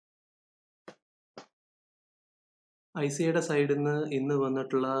ICAIയുടെ സൈഡിൽ നിന്ന് ഇന്ന്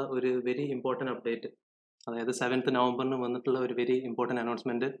വന്നിട്ടുള്ള ഒരു വെരി ഇമ്പോർട്ടൻറ്റ് അപ്ഡേറ്റ്, അതായത് 7th നവംബറിന് വന്നിട്ടുള്ള ഒരു വെരി ഇമ്പോർട്ടൻറ്റ്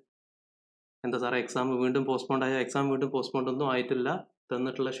അനൗൺസ്മെൻറ്റ്. എന്താ സാറേ, എക്സാം വീണ്ടും പോസ്റ്റ്പോണ്ട് ആയ? എക്സാം വീണ്ടും പോസ്റ്റ്പോണ്ട് ഒന്നും ആയിട്ടില്ല.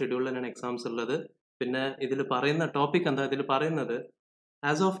 തന്നിട്ടുള്ള ഷെഡ്യൂളിൽ തന്നെയാണ് എക്സാംസ് ഉള്ളത്. പിന്നെ ഇതിൽ പറയുന്ന ടോപ്പിക് എന്താ? ഇതിൽ പറയുന്നത്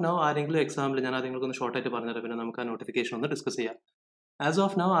ആസ് ഓഫ് നൗ ആരെങ്കിലും എക്സാമിൽ, ഞാൻ അത് നിങ്ങൾക്കൊന്ന് ഷോർട്ടായിട്ട് പറഞ്ഞുതരാം, പിന്നെ നമുക്ക് ആ നോട്ടിഫിക്കേഷൻ ഒന്ന് ഡിസ്കസ് ചെയ്യാം. ആസ്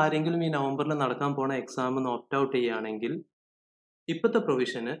ഓഫ് നൗ ആരെങ്കിലും ഈ നവംബറിൽ നടക്കാൻ പോണ എക്സാം ഒന്ന് ഓപ്റ്റ് ഔട്ട് ചെയ്യുകയാണെങ്കിൽ ഇപ്പോഴത്തെ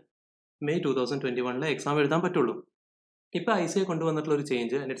പ്രൊവിഷന് മെയ് 2021 എക്സാം എഴുതാൻ പറ്റുള്ളൂ. ഇപ്പോൾ ICAI കൊണ്ടുവന്നിട്ടുള്ള ഒരു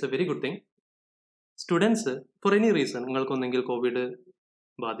change, and it's A very good thing. Students for any reason, നിങ്ങൾക്കൊന്നെങ്കിൽ Covid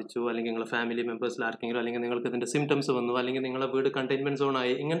ബാധിച്ചു, അല്ലെങ്കിൽ നിങ്ങളുടെ ഫാമിലി മെമ്പേഴ്സിൽ ആർക്കെങ്കിലും, അല്ലെങ്കിൽ നിങ്ങൾക്ക് ഇതിൻ്റെ സിംറ്റംസ് വന്നു, അല്ലെങ്കിൽ നിങ്ങളുടെ വീട് കണ്ടെയ്ൻമെന്റ് സോൺ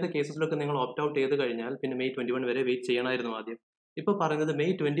ആയി, ഇങ്ങനത്തെ കേസസിലൊക്കെ നിങ്ങൾ ഓപ്റ്റ് ഔട്ട് ചെയ്ത് കഴിഞ്ഞാൽ പിന്നെ മെയ് 21 വരെ വെയിറ്റ് ചെയ്യണമായിരുന്നു ആദ്യം. ഇപ്പോൾ പറയുന്നത്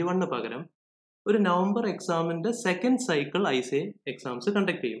മെയ് 21 പകരം ഒരു നവംബർ എക്സാമിന്റെ second cycle ICAI exams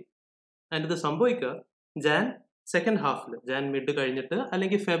conduct ചെയ്യും. ആൻഡ് ഇത് സംഭവിക്കുക ജാൻ സെക്കൻഡ് ഹാഫിൽ, ജാൻ മിഡ് കഴിഞ്ഞിട്ട്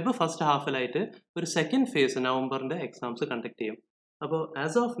അല്ലെങ്കിൽ ഫെബ് ഫസ്റ്റ് ഹാഫിലായിട്ട് ഒരു സെക്കൻഡ് ഫേസ് നവംബറിന്റെ എക്സാംസ് കണ്ടക്ട് ചെയ്യും. അപ്പോൾ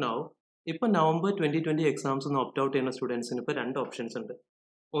ആസ് ഓഫ് നൗ ഇപ്പോൾ നവംബർ 2020 എക്സാംസ് ഒന്ന് ഓപ്റ്റ് ഔട്ട് ചെയ്യുന്ന സ്റ്റുഡൻസിന് ഇപ്പോൾ 2 ഓപ്ഷൻസ് ഉണ്ട്.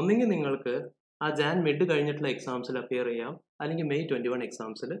 ഒന്നെങ്കിൽ നിങ്ങൾക്ക് ആ ജാൻ മിഡ് കഴിഞ്ഞിട്ടുള്ള എക്സാംസിൽ അപ്പിയർ ചെയ്യാം, അല്ലെങ്കിൽ മെയ് 21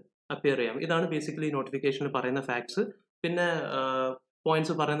 എക്സാംസിൽ അപ്പിയർ ചെയ്യാം. ഇതാണ് ബേസിക്കലി നോട്ടിഫിക്കേഷനിൽ പറയുന്ന ഫാക്ട്സ്. പിന്നെ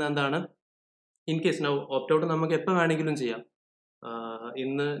പോയിന്റ്സ് പറയുന്നത് എന്താണ്? In case now opt out നമുക്ക് എപ്പോൾ വേണമെങ്കിലും ചെയ്യാം.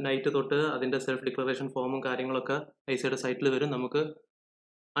 ഇന്ന് നൈറ്റ് തൊട്ട് അതിൻ്റെ സെൽഫ് ഡിക്ലറേഷൻ ഫോമും കാര്യങ്ങളൊക്കെ ICAIയുടെ സൈറ്റിൽ വരും. നമുക്ക്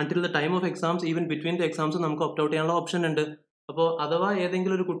until the time of exams, even between the exams നമുക്ക് ഓപ്റ്റ് ഔട്ട് ചെയ്യാനുള്ള ഓപ്ഷൻ ഉണ്ട്. അപ്പോൾ അഥവാ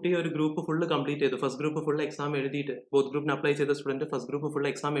ഏതെങ്കിലും ഒരു കുട്ടി ഒരു ഗ്രൂപ്പ് ഫുള്ള് കംപ്ലീറ്റ് ചെയ്തു, ഫസ്റ്റ് ഗ്രൂപ്പ് ഫുൾ എക്സാം എഴുതിയിട്ട്, ബോത്ത് ഗ്രൂപ്പിന് അപ്ലൈ ചെയ്ത student first group full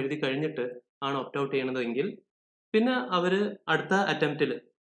exam എഴുതി കഴിഞ്ഞിട്ട് ആണ് ഓപ്റ്റ് ഔട്ട് ചെയ്യണതെങ്കിൽ പിന്നെ അവർ അടുത്ത അറ്റംപ്റ്റിൽ,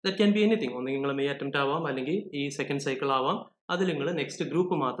 ദറ്റ് ക്യാൻ ബി എനിത്തിങ്, ഒന്നെങ്കിൽ നിങ്ങൾ മെയ് അറ്റംപ്റ്റ് ആവാം, അല്ലെങ്കിൽ ഈ സെക്കൻഡ് സൈക്കിൾ ആവാം, അതിൽ നിങ്ങൾ നെക്സ്റ്റ്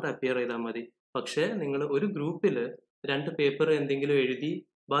ഗ്രൂപ്പ് മാത്രം അപ്പിയർ ചെയ്താൽ മതി. പക്ഷേ നിങ്ങൾ ഒരു ഗ്രൂപ്പിൽ 2 പേപ്പർ എന്തെങ്കിലും എഴുതി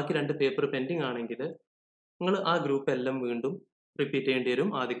ബാക്കി 2 പേപ്പർ പെൻഡിങ് ആണെങ്കിൽ നിങ്ങൾ ആ ഗ്രൂപ്പ് എല്ലാം വീണ്ടും റിപ്പീറ്റ് ചെയ്യേണ്ടി വരും,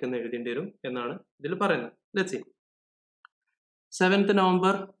 ആദ്യം എഴുതേണ്ടി വരും എന്നാണ് ഇതിൽ പറയുന്നത്. Let's see. 7th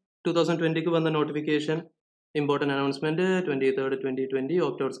നവംബർ 2020 വന്ന notification, important announcement. 23rd 2020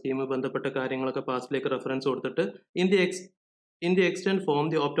 opt out scheme ബന്ധപ്പെട്ട കാര്യങ്ങളൊക്കെ പാസ്റ്റിലേക്ക് റെഫറൻസ് കൊടുത്തിട്ട് in the extend form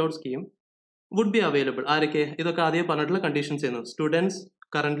the opt out scheme would be available. ആരൊക്കെ? ഇതൊക്കെ ആദ്യം പറഞ്ഞിട്ടുള്ള കണ്ടീഷൻസ് ചെയ്യുന്നു. സ്റ്റുഡൻസ്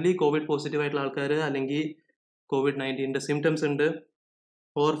കറന്റ്ലി കോവിഡ് പോസിറ്റീവ് ആയിട്ടുള്ള ആൾക്കാർ, അല്ലെങ്കിൽ COVID-19 സിംറ്റംസ് ഉണ്ട്,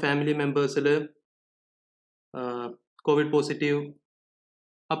 or family മെമ്പേഴ്സിൽ Covid positive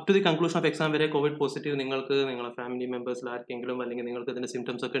up to the conclusion of exam വരെ കോവിഡ് പോസിറ്റീവ് നിങ്ങൾക്ക്, നിങ്ങളുടെ ഫാമിലി മെമ്പേഴ്സിൽ ആർക്കെങ്കിലും, അല്ലെങ്കിൽ നിങ്ങൾക്ക് ഇതിന്റെ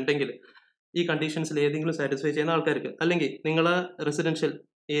സിംറ്റംസ് ഒക്കെ ഉണ്ടെങ്കിൽ, ഈ കണ്ടീഷൻസിൽ ഏതെങ്കിലും സാറ്റിസ്ഫൈ ചെയ്യുന്ന ആൾക്കാർക്ക്, അല്ലെങ്കിൽ നിങ്ങളെ റെസിഡൻഷ്യൽ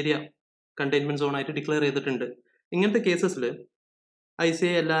ഏരിയ കണ്ടെയ്ൻമെന്റ് സോൺ ആയിട്ട് ഡിക്ലെയർ ചെയ്തിട്ടുണ്ട്, ഇങ്ങനത്തെ കേസസിൽ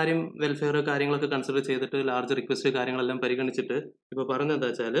ICAI എല്ലാവരും വെൽഫെയർ കാര്യങ്ങളൊക്കെ കൺസിഡർ ചെയ്തിട്ട് ലാർജ് റിക്വസ്റ്റ് കാര്യങ്ങളെല്ലാം പരിഗണിച്ചിട്ട് ഇപ്പോൾ പറഞ്ഞത്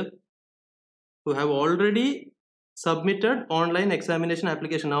എന്താ വെച്ചാൽ, who have already submitted online examination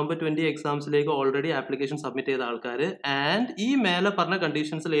application, November 20 എക്സാംസിലേക്ക് already application submit ചെയ്ത ആൾക്കാർ, ആൻഡ് ഈ മേലെ പറഞ്ഞ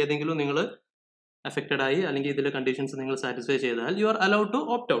കണ്ടീഷൻസിൽ ഏതെങ്കിലും നിങ്ങൾ അഫക്റ്റഡ് ആയി, അല്ലെങ്കിൽ ഇതിലെ കണ്ടീഷൻസ് നിങ്ങൾ സാറ്റിസ്ഫൈ ചെയ്താൽ you are allowed to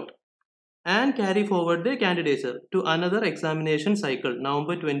opt out and carry forward the candidature to another examination cycle.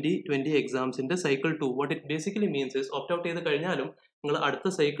 November 2020 എക്സാംസിന്റെ cycle 2. What it basically means is, opt out ചെയ്ത് കഴിഞ്ഞാലും നിങ്ങൾ അടുത്ത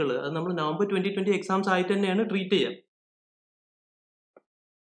സൈക്കിൾ അത് നമ്മൾ നവംബർ 2020 എക്സാംസ് ആയിട്ട് തന്നെയാണ് ട്രീറ്റ് ചെയ്യുക.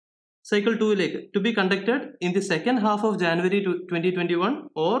 Cycle 2ലേക്ക് to be conducted in the second half of January 2021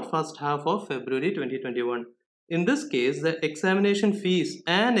 or first half of February 2021. In this case, the examination fees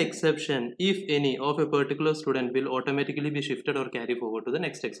and exception, if any, of a particular student will automatically be shifted or carry forward to the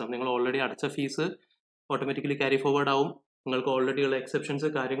next exam. നിങ്ങൾ already അടച്ച fees automatically carry forward ആവും, നിങ്ങൾക്ക് already ഉള്ള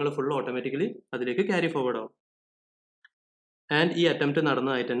exceptions കാര്യങ്ങൾ full automatically അതിലേക്ക് carry forward ആവും. And ഈ attempt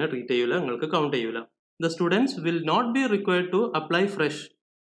നടന്നതായിട്ട് തന്നെ ട്രീറ്റ് ചെയ്യൂല, നിങ്ങൾക്ക് കൗണ്ട് ചെയ്യൂല. The students will not be required to apply fresh.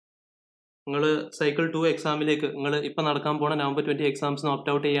 നിങ്ങൾ സൈക്കിൾ 2 എക്സാമിലേക്ക്, നിങ്ങൾ ഇപ്പം നടക്കാൻ പോണ നവംബർ 20 എക്സാംസിന്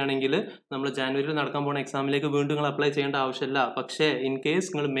ഓപ്റ്റ് ഔട്ട് ചെയ്യുകയാണെങ്കിൽ നമ്മൾ ജാനുവരിയിൽ നടക്കാൻ പോണ എക്സാമിലേക്ക് വീണ്ടും നിങ്ങൾ അപ്ലൈ ചെയ്യേണ്ട ആവശ്യമില്ല. പക്ഷേ ഇൻ കേസ്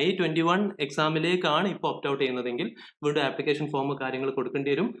നിങ്ങൾ മെയ് 21 എക്സാമിലേക്കാണ് ഇപ്പോൾ ഓപ്റ്റ് ഔട്ട് ചെയ്യുന്നതെങ്കിൽ വീണ്ടും ആപ്ലിക്കേഷൻ ഫോം കാര്യങ്ങൾ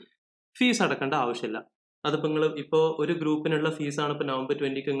കൊടുക്കേണ്ടി വരും, ഫീസ് അടക്കേണ്ട ആവശ്യമില്ല. അതിപ്പോൾ നിങ്ങൾ ഇപ്പോൾ ഒരു ഗ്രൂപ്പിനുള്ള ഫീസാണ് ഇപ്പോൾ നവംബർ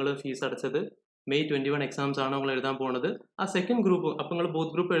 20 നിങ്ങൾ ഫീസ് അടച്ചത്, മെയ് 21 എക്സാംസ് ആണ് നിങ്ങൾ എഴുതാൻ പോകുന്നത്. ആ സെക്കൻഡ് ഗ്രൂപ്പ്, അപ്പോൾ നിങ്ങൾ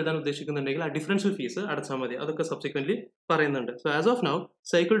ബോത്ത് ഗ്രൂപ്പ് എഴുതാൻ ഉദ്ദേശിക്കുന്നുണ്ടെങ്കിൽ ആ ഡിഫറൻഷ്യൽ ഫീസ് അടച്ചാൽ മതി. അതൊക്കെ സബ്സിക്വന്റ്ലി പറയുന്നുണ്ട്. So as of now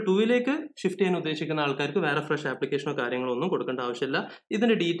cycle 2ലേക്ക് shift ചെയ്യാൻ ഉദ്ദേശിക്കുന്ന ആൾക്കാർക്ക് വേറെ ഫ്രഷ് ആപ്ലിക്കേഷനോ കാര്യങ്ങളോ ഒന്നും കൊടുക്കേണ്ട ആവശ്യമില്ല.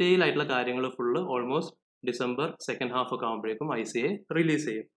 ഇതിന്റെ ഡീറ്റെയിൽ ആയിട്ടുള്ള കാര്യങ്ങൾ full almost December second half ഒക്കെ ആകുമ്പോഴേക്കും ICAI റിലീസ്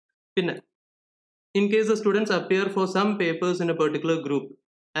ചെയ്യും. പിന്നെ in case the students appear for some papers in A particular group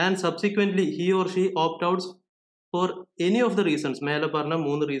and subsequently he or she opt outs for any of the reasons, മേലെ പറഞ്ഞ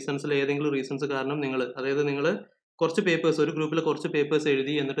 3 റീസൺസിൽ ഏതെങ്കിലും reasons കാരണം നിങ്ങൾ, അതായത് നിങ്ങൾ കുറച്ച് പേപ്പേഴ്സ്, ഒരു ഗ്രൂപ്പിൽ കുറച്ച് പേപ്പേഴ്സ്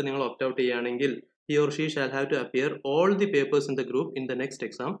എഴുതി എന്നിട്ട് നിങ്ങൾ ഓപ്റ്റ് ഔട്ട് ചെയ്യുകയാണെങ്കിൽ he or she shall have to appear all the papers in the group in the next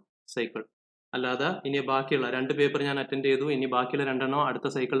exam cycle. അല്ലാതെ ഇനി ബാക്കിയുള്ള 2 പേപ്പർ ഞാൻ അറ്റൻഡ് ചെയ്തു, ഇനി ബാക്കിയുള്ള 2 അടുത്ത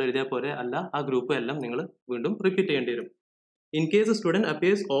സൈക്കിൾ എഴുതിയാൽ പോരെ, അല്ല, ആ ഗ്രൂപ്പ് എല്ലാം നിങ്ങൾ വീണ്ടും റിപ്പീറ്റ് ചെയ്യേണ്ടി വരും. In case a student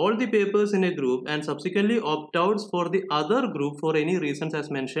appears all the papers in a group and subsequently opt-outs for the other group for any reasons as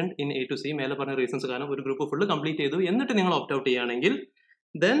mentioned in A to C, മേലെ പറഞ്ഞ reasons കാരണം ഒരു ഗ്രൂപ്പ് ഫുള്ള് കംപ്ലീറ്റ് ചെയ്തു എന്നിട്ട് നിങ്ങൾ opt out ചെയ്യുകയാണെങ്കിൽ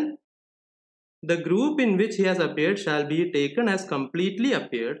then the group in which he has appeared shall be taken as completely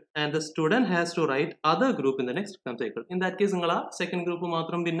appeared and the student has to write other group in the next exam cycle. In that case നിങ്ങൾ ആ second group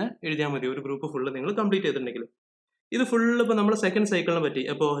മാത്രം പിന്നെ എഴുതിയാൽ മതി, ഒരു group full നിങ്ങൾ complete ചെയ്തിട്ടുണ്ടെങ്കിൽ. ഇത് ഫുള്ള് ഇപ്പോൾ നമ്മൾ സെക്കൻഡ് സൈക്കിളിനെ പറ്റി,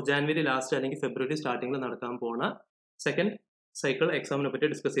 ഇപ്പോൾ ജാനുവരി ലാസ്റ്റ് അല്ലെങ്കിൽ ഫെബ്രുവരി സ്റ്റാർട്ടിങ്ങിൽ നടക്കാൻ പോണ സെക്കൻഡ് സൈക്കിൾ എക്സാമിനെ പറ്റി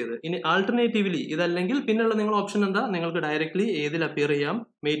ഡിസ്കസ് ചെയ്ത്. ഇനി ആൾട്ടർനേറ്റീവ്ലി ഇതല്ലെങ്കിൽ പിന്നെയുള്ള നിങ്ങളുടെ ഓപ്ഷൻ എന്താ, നിങ്ങൾക്ക് ഡയറക്ട്ലി ഏതിൽ അപ്പിയർ ചെയ്യാം,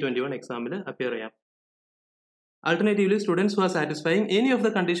 May 21 എക്സാമിൽ അപ്പിയർ ചെയ്യാം. Alternatively, students who are satisfying any of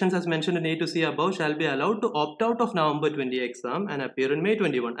the conditions as mentioned in A to C above shall be allowed to opt out of November 20 exam and appear in May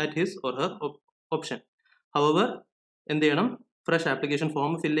 21 at his or her option. However, എന്ത് ചെയ്യണം, fresh application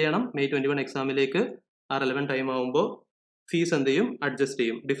form fill ചെയ്യണം. May 21 എക്സാമിലേക്ക് ആ relevant time ആകുമ്പോൾ fees എന്ത് ചെയ്യും, adjust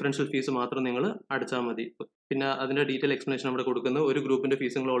ചെയ്യും. Differential fees മാത്രം നിങ്ങൾ അടച്ചാൽ മതി. പിന്നെ അതിൻ്റെ ഡീറ്റെയിൽ എക്സ്പ്ലനേഷൻ അവിടെ കൊടുക്കുന്നു. ഒരു ഗ്രൂപ്പിൻ്റെ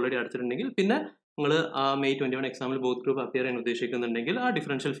ഫീസ് നിങ്ങൾ ഓൾറെഡി അടച്ചിട്ടുണ്ടെങ്കിൽ പിന്നെ നിങ്ങൾ ആ May 21 എക്സാമിൽ ബോത്ത് ഗ്രൂപ്പ് അപ്പിയർ ചെയ്യാൻ ഉദ്ദേശിക്കുന്നുണ്ടെങ്കിൽ ആ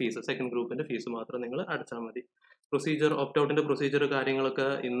ഡിഫറൻഷ്യൽ ഫീസ്, സെക്കൻഡ് ഗ്രൂപ്പിൻ്റെ ഫീസ് മാത്രം നിങ്ങൾ അടച്ചാൽ മതി. പ്രൊസീജിയർ, ഓപ്റ്റ് ഔട്ടിൻ്റെ പ്രൊസീജിയർ കാര്യങ്ങളൊക്കെ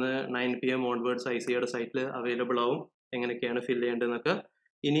ഇന്ന് 9 PM ഓൺവേർഡ്സ് ICAIയുടെ സൈറ്റിൽ അവൈലബിൾ ആവും, എങ്ങനെയൊക്കെയാണ് ഫില്ല് ചെയ്യേണ്ടതെന്നൊക്കെ.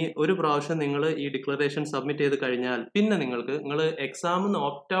 ഇനി ഒരു പ്രാവശ്യം നിങ്ങൾ ഈ ഡിക്ലറേഷൻ സബ്മിറ്റ് ചെയ്ത് കഴിഞ്ഞാൽ പിന്നെ നിങ്ങൾ എക്സാമിൽ നിന്ന്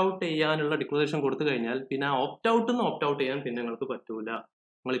ഓപ്റ്റ് ഔട്ട് ചെയ്യാനുള്ള ഡിക്ലറേഷൻ കൊടുത്തു കഴിഞ്ഞാൽ പിന്നെ ആ ഓപ്റ്റ് ഔട്ടിൽ നിന്ന് ഓപ്റ്റ് ഔട്ട് ചെയ്യാൻ പിന്നെ നിങ്ങൾക്ക് പറ്റൂല.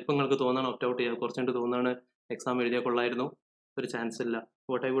 നിങ്ങൾക്ക് തോന്നാണ് ഓപ്റ്റ് ഔട്ട് ചെയ്യുക, കുറച്ചുകൊണ്ട് തോന്നാണ് എക്സാം എഴുതിയാൽ കൊള്ളായിരുന്നു, ഒരു ചാൻസ് ഇല്ല.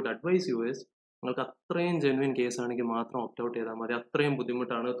 What I would advice U is, നിങ്ങൾക്ക് അത്രയും ജെന്യുവൻ കേസ് ആണെങ്കിൽ മാത്രം ഓപ്റ്റ് ഔട്ട് ചെയ്താൽ മതി. അത്രയും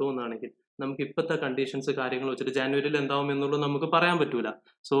ബുദ്ധിമുട്ടാണ് തോന്നുകയാണെങ്കിൽ, നമുക്ക് ഇപ്പോഴത്തെ കണ്ടീഷൻസ് കാര്യങ്ങൾ വെച്ചിട്ട് ജാനുവരിയിൽ എന്താവും എന്നുള്ളത് നമുക്ക് പറയാൻ പറ്റൂല.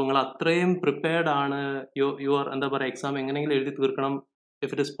 സോ നിങ്ങൾ അത്രയും പ്രിപ്പയർഡ് ആണ്, യു ആർ എന്താ പറയുക, എക്സാം എങ്ങനെയെങ്കിലും എഴുതി തീർക്കണം.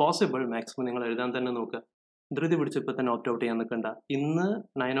 If it is possible maximum നിങ്ങൾ എഴുതാൻ തന്നെ നോക്കുക. ധൃതി പിടിച്ച് ഇപ്പോൾ തന്നെ ഓപ്റ്റ് ഔട്ട് ചെയ്യാൻ നിൽക്കണ്ട. ഇന്ന്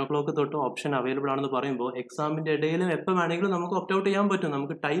 9 o'clock തൊട്ട് ഓപ്ഷൻ അവൈലബിൾ ആണെന്ന് പറയുമ്പോൾ എക്സാമിൻ്റെ ഇടയിലും എപ്പോൾ വേണമെങ്കിലും നമുക്ക് ഓപ്റ്റ് ഔട്ട് ചെയ്യാൻ പറ്റും,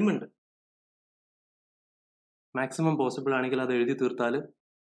 നമുക്ക് ടൈം ഉണ്ട്. മാക്സിമം പോസിബിൾ ആണെങ്കിൽ അത് എഴുതി തീർത്താൽ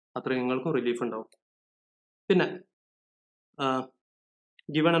അത്രയും നിങ്ങൾക്കും റിലീഫ് ഉണ്ടാവും. പിന്നെ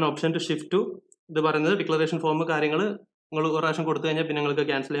given an option to shift to, ഇത് പറയുന്നത് ഡിക്ലറേഷൻ ഫോം കാര്യങ്ങൾ നിങ്ങൾ ഒരു പ്രാവശ്യം കൊടുത്തു കഴിഞ്ഞാൽ പിന്നെ നിങ്ങൾക്ക്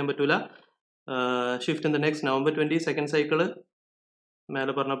ക്യാൻസൽ ചെയ്യാൻ പറ്റൂല. Shift in the next November 20 second cycle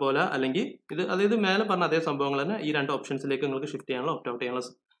മേലെ പറഞ്ഞ പോലെ, അല്ലെങ്കിൽ ഇത് അതായത് മേലെ പറഞ്ഞ അതേ സംഭവങ്ങൾ തന്നെ ഈ രണ്ട് ഓപ്ഷൻസിലേക്ക് നിങ്ങൾക്ക് ഷിഫ്റ്റ് ചെയ്യാനുള്ള ഓപ്റ്റ് ഔട്ട് ചെയ്യാനുള്ള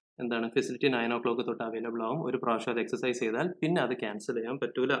എന്താണ് ഫെസിലിറ്റി 9 o'clock തൊട്ട് അവൈലബിൾ ആവും. ഒരു പ്രാവശ്യം അത് എക്സസൈസ് ചെയ്താൽ പിന്നെ അത് ക്യാൻസൽ ചെയ്യാൻ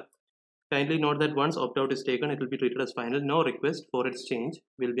പറ്റൂല. Kindly note that once opt-out is taken, it will be treated as final. No request for its change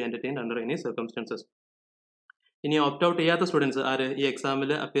will be entertained under any circumstances. ഇനി ഓപ്റ്റ് ഔട്ട് ചെയ്യാത്ത സ്റ്റുഡൻസ് ആര്, ഈ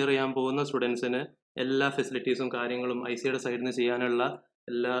എക്സാമിൽ അപ്പിയർ ചെയ്യാൻ പോകുന്ന സ്റ്റുഡൻസിന് എല്ലാ ഫെസിലിറ്റീസും കാര്യങ്ങളും ICAIയുടെ സൈഡിൽ നിന്ന് ചെയ്യാനുള്ള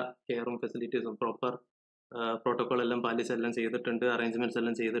എല്ലാ കെയറും ഫെസിലിറ്റീസും പ്രോപ്പർ പ്രോട്ടോകോൾ എല്ലാം പാലിച്ചെല്ലാം ചെയ്തിട്ടുണ്ട്, അറേഞ്ച്മെന്റ്സ്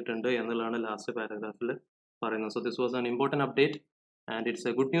എല്ലാം ചെയ്തിട്ടുണ്ട് എന്നുള്ളതാണ് ലാസ്റ്റ് പാരഗ്രാഫിൽ പറയുന്നത്. So this was an important update and it's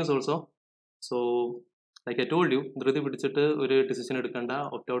A good news also. So like I told you, ധൃതി പിടിച്ചിട്ട് ഒരു ഡിസിഷൻ എടുക്കേണ്ട.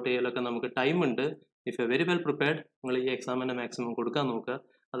 ഓപ്റ്റ് ഔട്ട് ചെയ്യലൊക്കെ നമുക്ക് ടൈം ഉണ്ട്. If you very well prepared, നിങ്ങൾ ഈ എക്സാമിനെ മാക്സിമം കൊടുക്കാൻ നോക്കുക.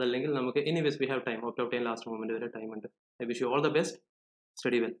 അതല്ലെങ്കിൽ നമുക്ക് anyways we have time, opt out ചെയ്യാൻ ലാസ്റ്റ് മൊമെന്റ് വരെ ടൈം ഉണ്ട്. I wish you all the best,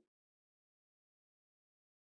 study well.